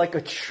he is like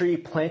a tree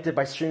planted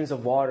by streams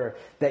of water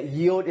that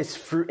yield its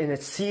fruit in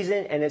its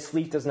season, and its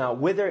leaf does not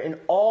wither. In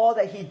all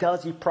that he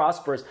does, he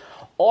prospers.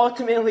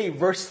 Ultimately,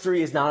 verse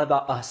 3 is not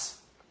about us.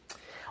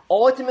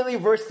 Ultimately,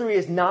 verse 3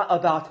 is not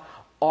about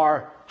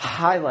our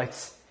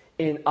highlights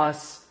in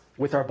us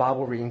with our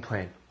Bible reading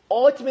plan.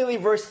 Ultimately,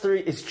 verse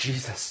 3 is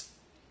Jesus.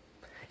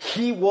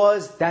 He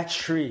was that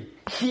tree.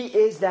 He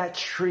is that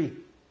tree.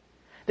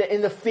 That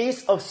in the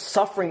face of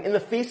suffering, in the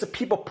face of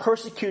people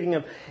persecuting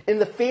him, in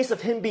the face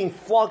of him being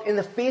flogged, in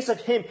the face of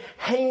him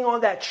hanging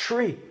on that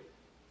tree,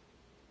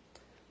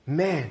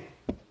 man,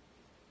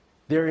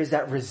 there is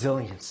that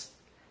resilience,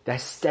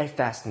 that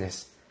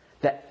steadfastness,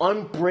 that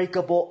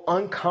unbreakable,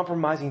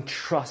 uncompromising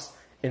trust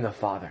in the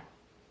Father.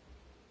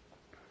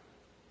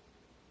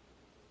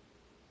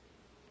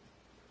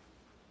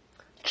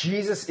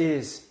 Jesus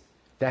is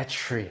that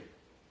tree,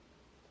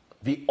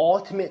 the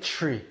ultimate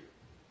tree,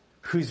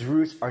 whose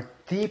roots are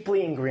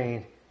deeply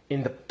ingrained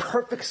in the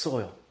perfect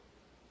soil.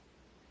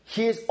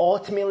 He is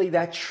ultimately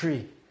that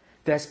tree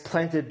that's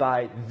planted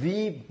by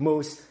the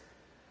most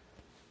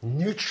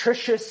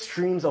nutritious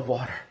streams of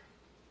water.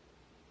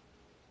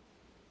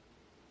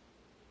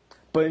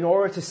 But in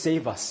order to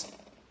save us,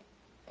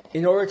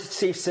 in order to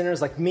save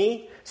sinners like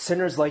me,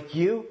 sinners like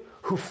you,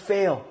 who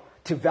fail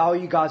to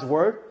value God's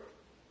word,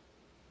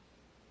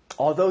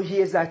 although he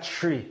is that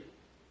tree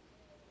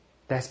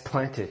that's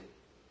planted,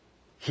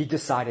 he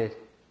decided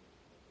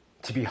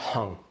to be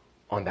hung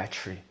on that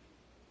tree.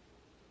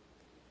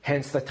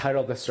 Hence the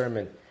title of the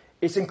sermon.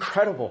 It's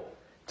incredible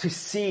to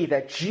see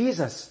that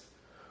Jesus,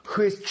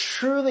 who is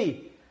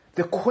truly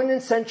the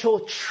quintessential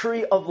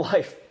tree of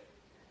life,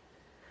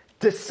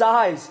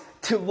 decides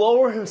to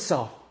lower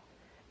himself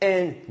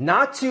and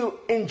not to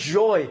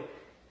enjoy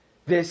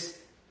this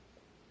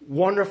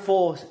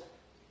wonderful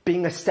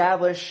being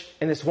established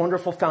in this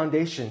wonderful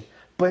foundation,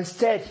 but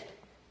instead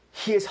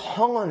he is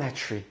hung on that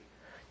tree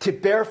to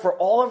bear for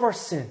all of our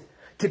sin,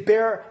 to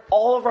bear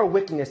all of our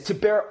wickedness, to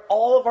bear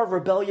all of our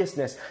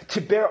rebelliousness, to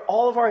bear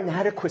all of our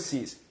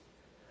inadequacies,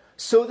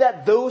 so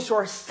that those who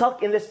are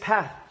stuck in this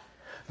path,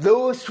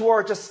 those who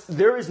are just,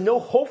 there is no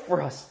hope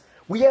for us.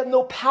 We have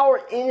no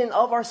power in and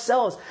of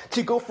ourselves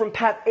to go from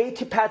path A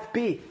to path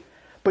B.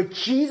 But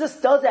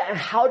Jesus does that. And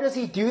how does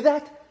he do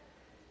that?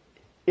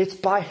 It's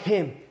by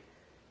him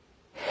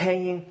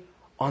hanging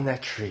on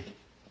that tree.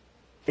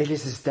 It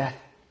is his death.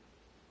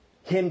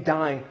 Him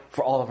dying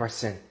for all of our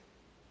sin.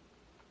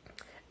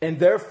 And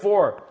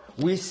therefore,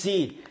 we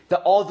see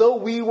that although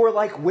we were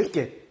like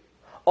wicked,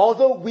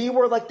 although we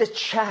were like the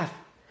chaff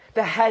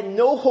that had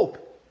no hope,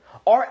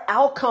 our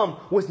outcome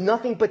was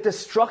nothing but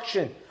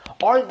destruction.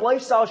 Our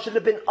lifestyle should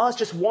have been us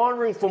just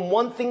wandering from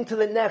one thing to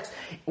the next,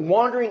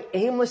 wandering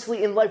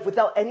aimlessly in life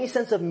without any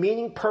sense of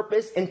meaning,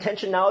 purpose,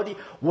 intentionality,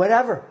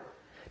 whatever.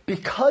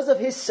 Because of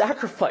his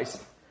sacrifice,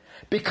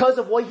 because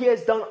of what he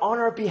has done on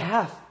our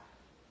behalf,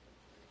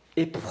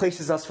 it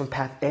places us from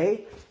path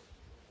A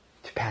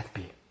to path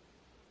B.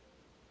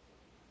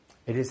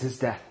 It is his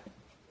death.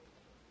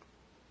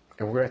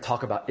 And we're going to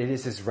talk about it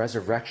is his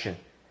resurrection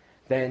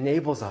that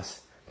enables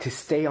us to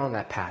stay on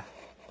that path.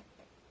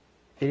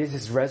 It is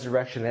his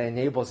resurrection that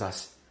enables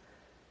us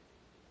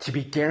to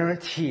be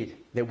guaranteed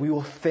that we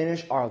will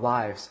finish our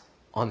lives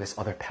on this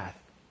other path.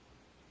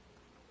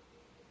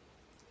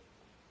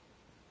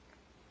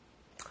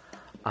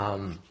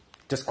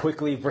 Just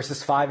quickly,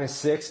 verses 5 and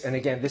 6. And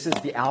again, this is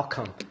the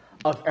outcome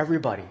of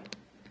everybody.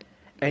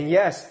 And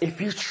yes,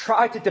 if you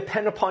try to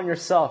depend upon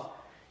yourself,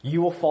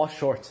 you will fall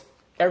short.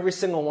 Every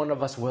single one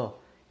of us will.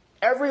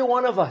 Every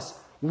one of us,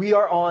 we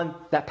are on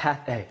that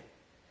path A.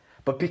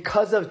 But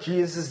because of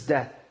Jesus'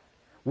 death,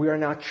 we are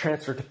now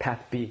transferred to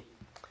path B.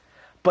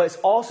 But it's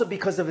also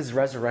because of his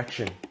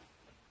resurrection.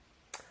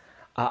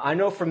 I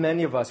know for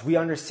many of us, we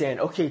understand,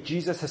 okay,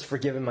 Jesus has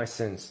forgiven my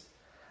sins.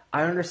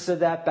 I understood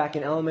that back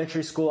in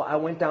elementary school. I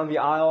went down the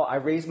aisle, I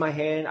raised my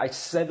hand, I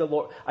said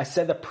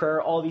the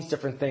prayer, all these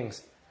different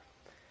things.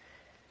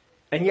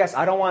 And yes,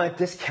 I don't want to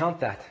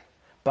discount that.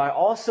 But I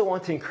also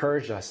want to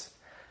encourage us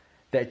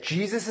that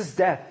Jesus'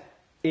 death,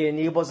 it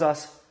enables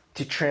us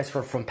to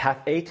transfer from path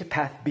A to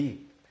path B.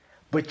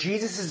 But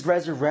Jesus'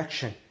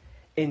 resurrection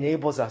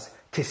enables us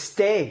to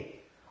stay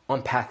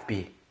on path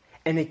B.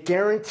 And it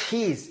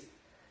guarantees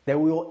that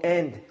we will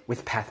end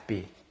with path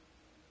B.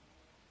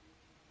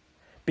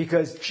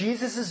 Because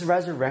Jesus'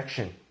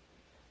 resurrection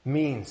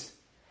means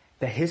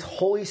that his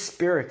Holy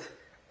Spirit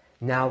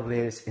now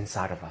lives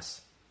inside of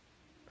us.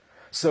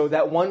 So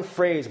that one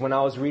phrase when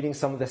I was reading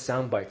some of the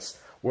sound bites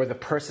where the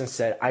person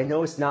said, I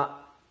know it's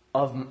not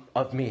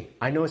of me.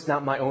 I know it's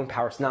not my own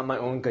power. It's not my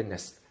own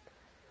goodness.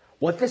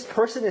 What this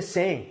person is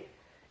saying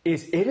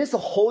is it is the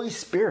Holy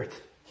Spirit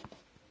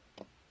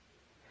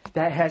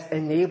that has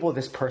enabled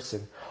this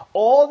person.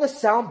 All the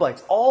sound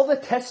bites, all the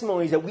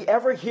testimonies that we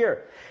ever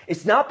hear,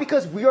 it's not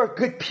because we are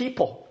good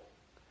people.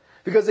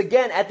 Because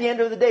again, at the end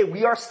of the day,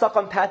 we are stuck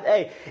on path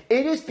A.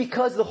 It is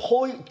because the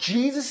Holy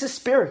Jesus'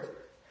 Spirit,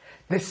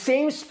 the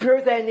same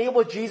Spirit that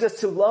enabled Jesus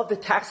to love the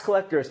tax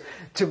collectors,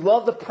 to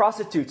love the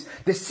prostitutes,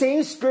 the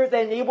same Spirit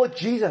that enabled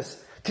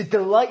Jesus to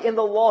delight in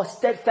the law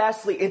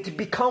steadfastly and to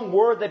become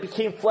Word that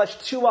became flesh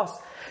to us.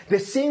 The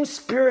same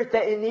Spirit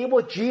that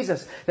enabled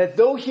Jesus, that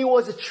though he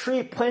was a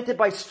tree planted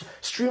by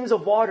streams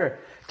of water,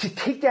 to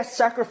take that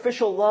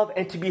sacrificial love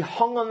and to be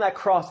hung on that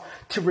cross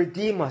to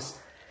redeem us,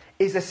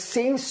 is the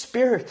same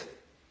Spirit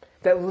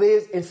that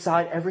lives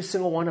inside every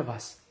single one of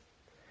us.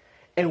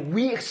 And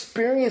we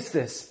experience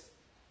this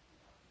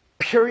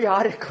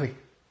periodically.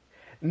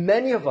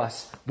 Many of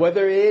us,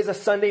 whether it is a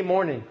Sunday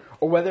morning,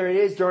 or whether it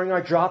is during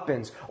our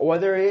drop-ins, or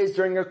whether it is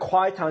during our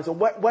quiet times, or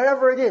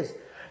whatever it is,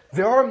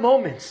 there are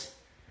moments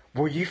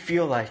where you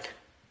feel like,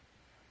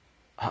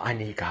 oh, I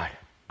need God.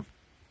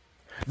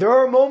 There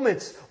are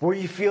moments where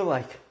you feel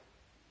like,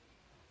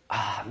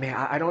 man,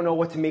 I don't know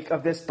what to make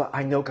of this, but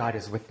I know God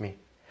is with me.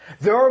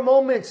 There are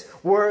moments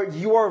where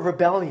you are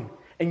rebelling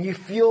and you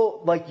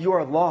feel like you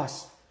are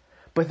lost.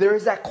 But there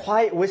is that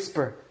quiet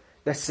whisper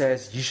that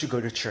says you should go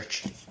to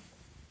church.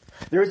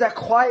 There is that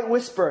quiet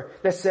whisper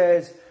that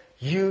says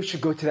you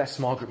should go to that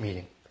small group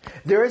meeting.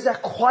 There is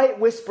that quiet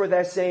whisper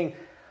that's saying,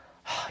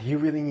 you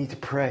really need to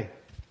pray.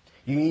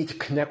 You need to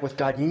connect with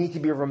God. You need to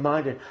be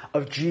reminded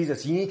of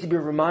Jesus. You need to be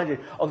reminded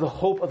of the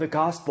hope of the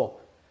gospel.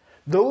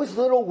 Those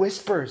little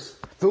whispers,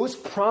 those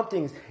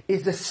promptings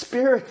is the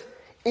Spirit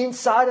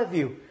inside of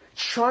you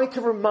trying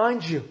to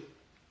remind you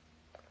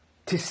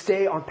to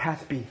stay on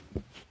path B.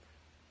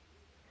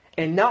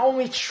 And not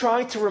only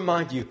trying to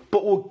remind you,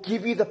 but will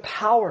give you the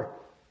power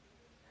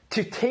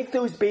to take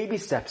those baby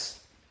steps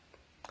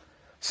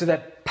so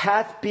that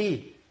path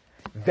B,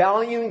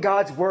 valuing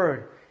God's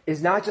word,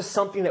 is not just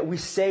something that we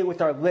say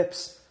with our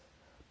lips,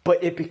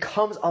 but it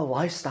becomes a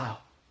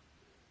lifestyle.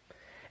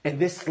 And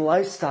this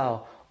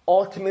lifestyle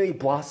ultimately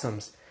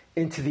blossoms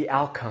into the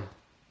outcome.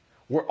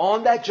 We're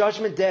on that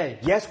judgment day.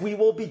 Yes, we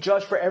will be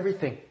judged for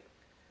everything.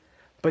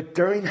 But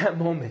during that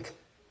moment,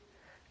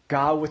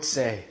 God would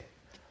say,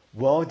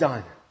 well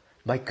done,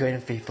 my good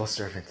and faithful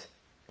servant.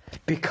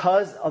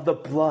 Because of the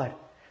blood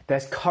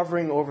that's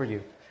covering over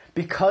you,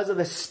 because of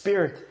the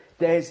Spirit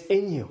that is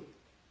in you,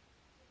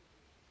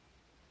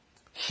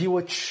 He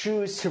would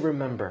choose to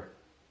remember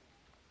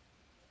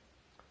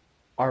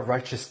our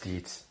righteous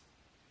deeds.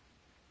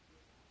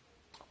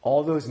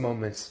 All those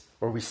moments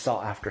where we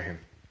sought after Him.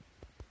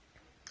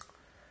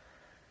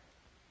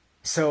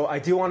 So I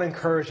do want to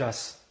encourage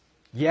us,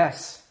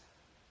 yes,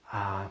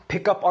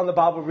 pick up on the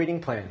Bible reading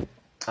plan.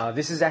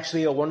 This is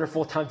actually a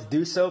wonderful time to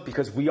do so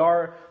because we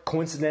are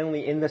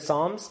coincidentally in the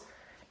Psalms,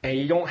 and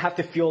you don't have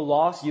to feel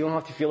lost. You don't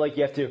have to feel like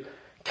you have to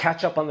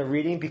catch up on the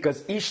reading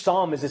because each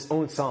psalm is its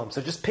own psalm.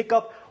 So just pick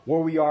up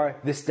where we are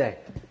this day.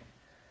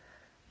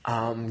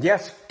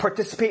 Yes,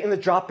 participate in the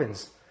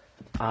drop-ins.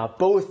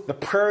 Both the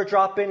prayer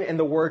drop-in and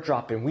the word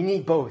drop-in. We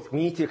need both. We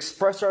need to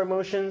express our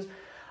emotions.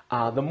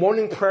 The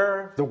morning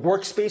prayer, the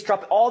workspace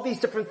drop, all these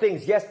different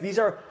things. Yes, these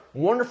are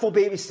wonderful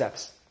baby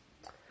steps.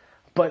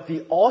 But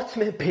the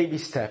ultimate baby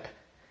step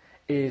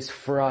is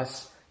for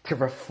us to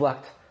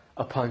reflect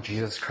upon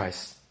Jesus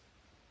Christ.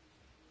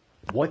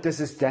 What does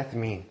His death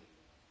mean?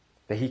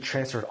 That He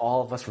transferred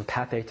all of us from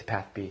path A to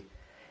path B.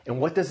 And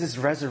what does His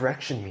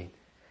resurrection mean?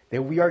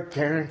 That we are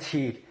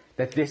guaranteed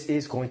that this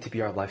is going to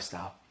be our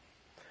lifestyle.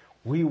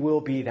 We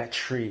will be that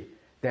tree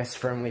that's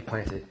firmly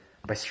planted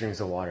by streams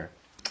of water.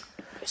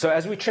 So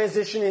as we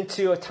transition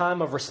into a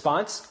time of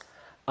response,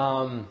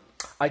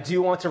 I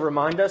do want to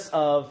remind us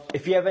of,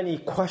 if you have any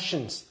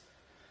questions,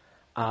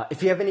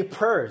 if you have any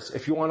prayers,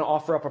 if you want to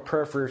offer up a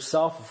prayer for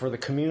yourself or for the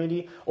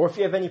community, or if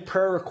you have any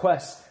prayer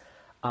requests,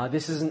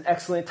 this is an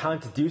excellent time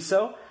to do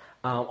so.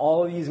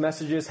 All of these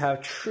messages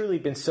have truly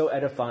been so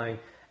edifying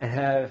and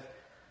have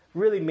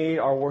really made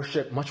our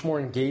worship much more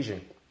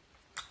engaging.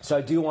 So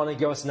I do want to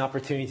give us an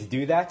opportunity to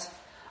do that.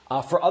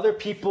 For other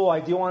people, I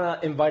do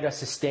want to invite us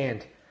to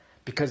stand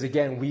because,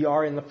 again, we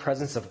are in the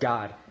presence of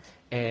God.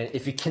 And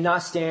if you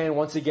cannot stand,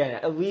 once again,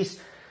 at least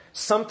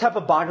some type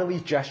of bodily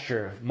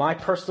gesture. My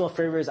personal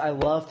favorite is I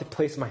love to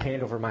place my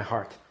hand over my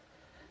heart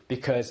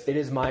because it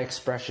is my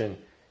expression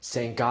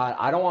saying, God,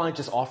 I don't want to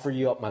just offer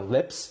you up my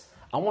lips.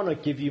 I want to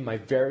give you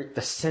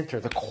the center,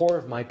 the core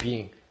of my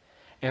being.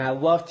 And I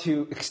love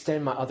to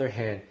extend my other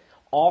hand,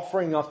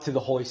 offering up to the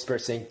Holy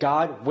Spirit, saying,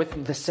 God,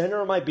 with the center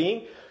of my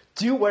being,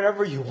 do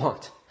whatever you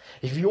want.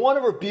 If you want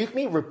to rebuke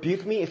me,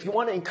 rebuke me. If you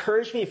want to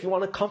encourage me, if you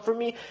want to comfort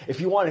me, if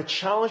you want to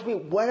challenge me,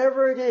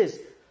 whatever it is,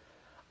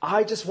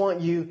 I just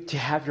want you to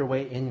have your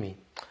way in me.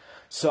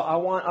 So I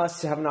want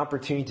us to have an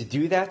opportunity to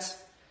do that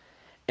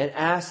and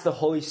ask the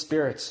Holy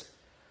Spirit,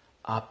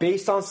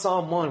 based on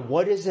Psalm 1,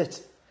 what is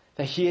it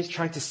that He is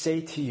trying to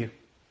say to you?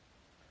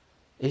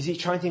 Is He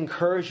trying to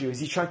encourage you? Is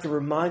He trying to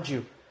remind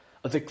you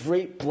of the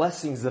great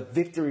blessings, the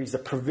victories, the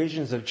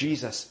provisions of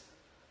Jesus?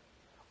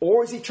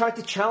 Or is He trying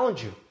to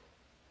challenge you,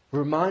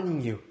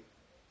 reminding you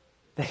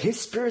that His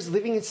Spirit is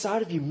living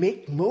inside of you.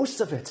 Make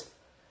most of it.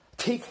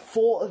 Take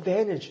full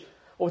advantage of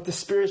what the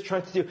Spirit is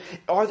trying to do.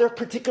 Are there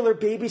particular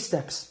baby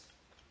steps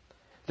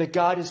that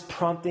God is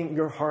prompting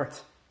your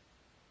heart?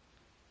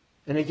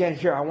 And again,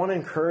 here, I want to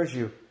encourage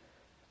you.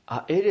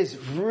 It is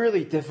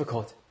really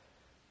difficult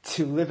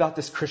to live out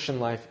this Christian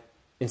life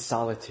in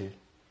solitude.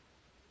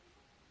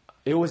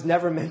 It was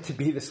never meant to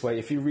be this way.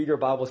 If you read your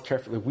Bibles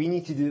carefully, we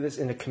need to do this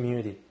in a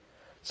community.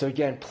 So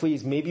again,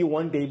 please, maybe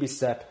one baby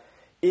step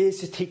is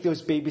to take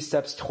those baby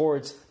steps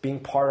towards being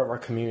part of our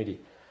community.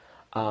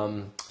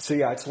 I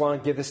just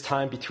want to give this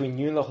time between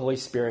you and the Holy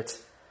Spirit,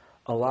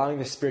 allowing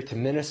the Spirit to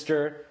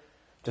minister,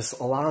 just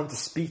allow Him to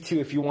speak to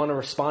you. If you want to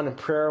respond in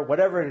prayer,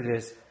 whatever it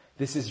is,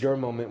 this is your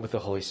moment with the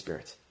Holy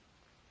Spirit.